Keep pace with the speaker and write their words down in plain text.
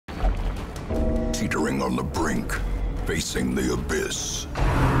teetering on the brink, facing the abyss.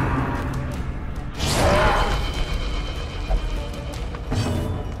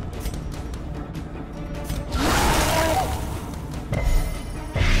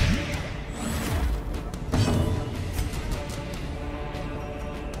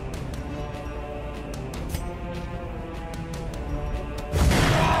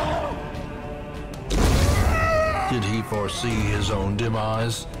 Did he foresee his own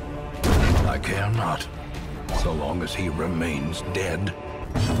demise? I care not, so long as he remains dead.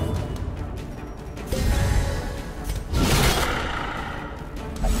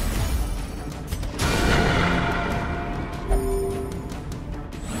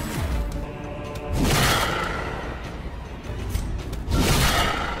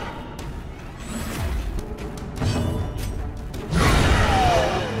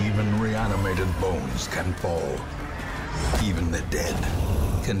 Even reanimated bones can fall. Even the dead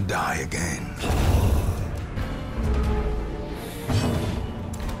can die again.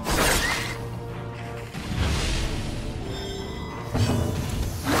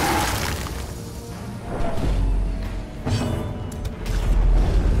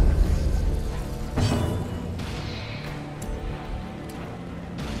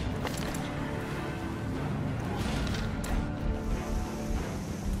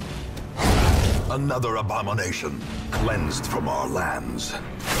 Another abomination cleansed from our lands.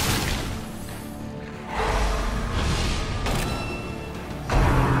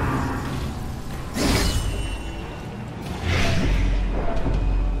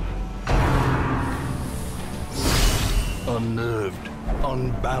 Unnerved,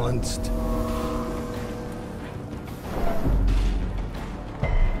 unbalanced.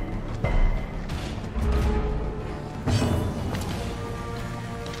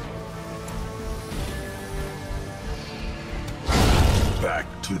 Back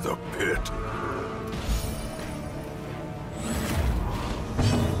to the pit.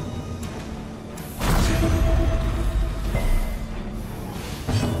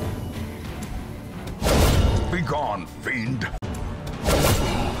 Begone, fiend.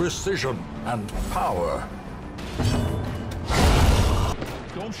 Precision and power.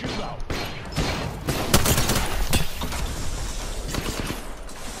 Don't shoot out.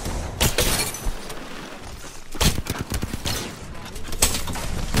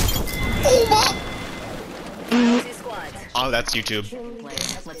 Oh, that's YouTube.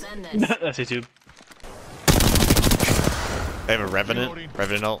 Let's end this. That's YouTube. They have a Revenant.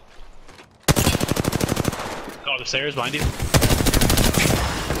 Revenant ult. Oh, the stairs behind you.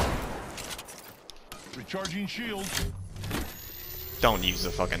 Recharging shields. Don't use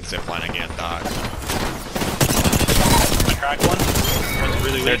the fucking zipline again, dog. I cracked one. One's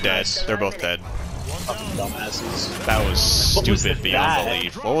really They're weak. dead. Nice. They're both dead. Fucking dumbasses. That was What was stupid beyond that?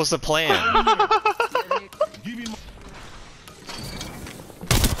 belief. What was the plan? Give him.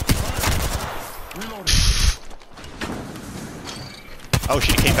 Reloading. Oh,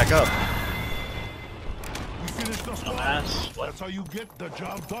 she came back up. We finished the squad. Dumbass. What? That's how you get the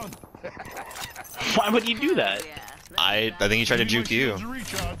job done. Why would you do that? I think he tried to juke you.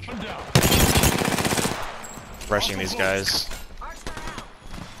 Recharge. I'm down. Rushing these guys.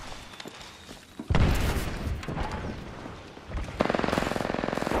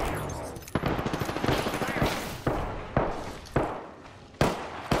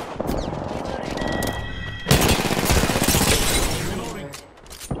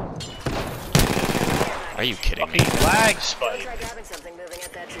 Are you kidding me? Fucking lag spike. Try grabbing something moving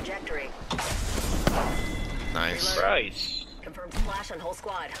at that trajectory. Nice. Christ. Confirmed flash on whole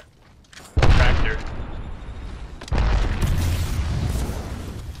squad. Tractor.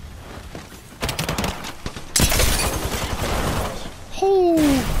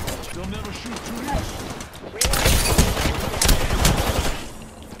 They'll never shoot through this.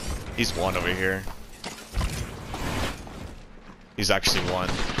 He's one over here. He's actually one.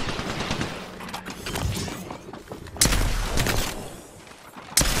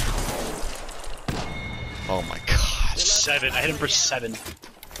 Oh my god. 7. I hit him for 7.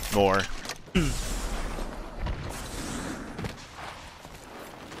 More.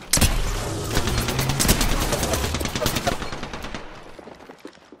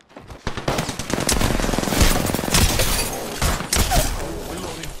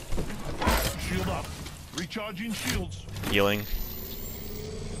 Reloading. Shield up. Recharging shields. Healing.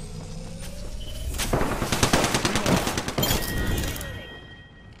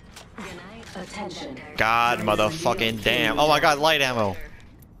 Attention. God motherfucking damn. Oh my god, light ammo.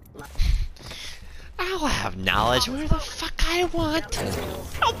 I'll have knowledge where the fuck I want to.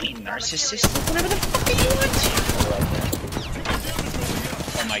 I'll be narcissistic whenever the fuck you want.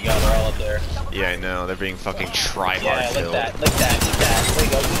 my god, they're all up there. Yeah, I know. They're being fucking try-hard Yeah, like killed. that, like that, like that. There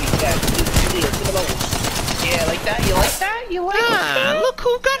you go. Yeah, look at those. Yeah, like that. You like that? You like that? Look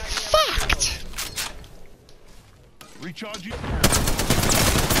who got fucked! Recharging.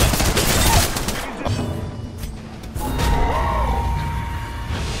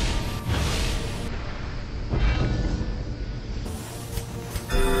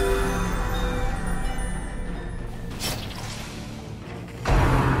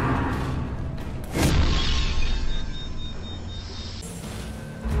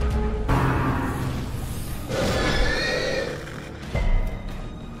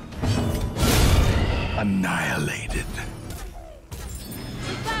 Annihilated.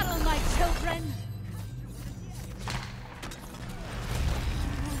 To battle, my children!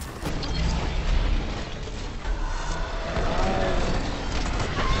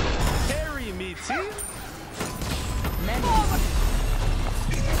 Carry me, team.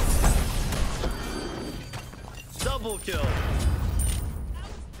 Double kill.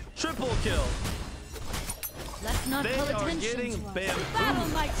 Triple kill. Let's not They call are attention getting to us. bamboozled. To battle,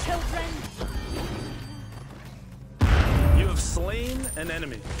 my children! You have slain an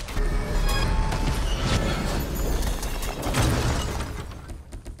enemy.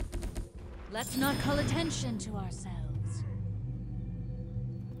 Let's not call attention to ourselves.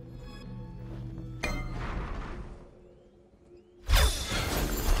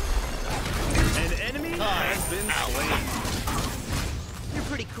 An enemy has been slain. You're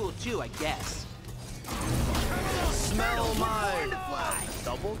pretty cool too, I guess. Smell my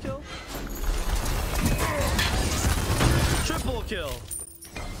double kill. Triple kill.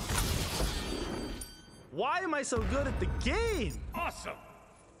 Why am I so good at the game? Awesome.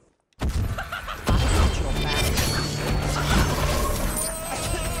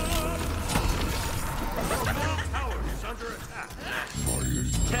 Tower is under attack.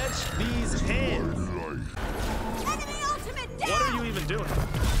 Catch these hands. Enemy ultimate down! What are you even doing?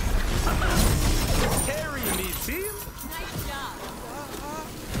 Carry me, team. Nice job.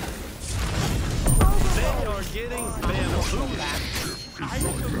 They are getting bamboozled.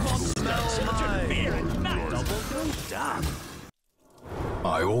 Smell my double kill.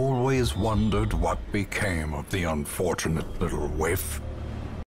 I always wondered what became of the unfortunate little waif.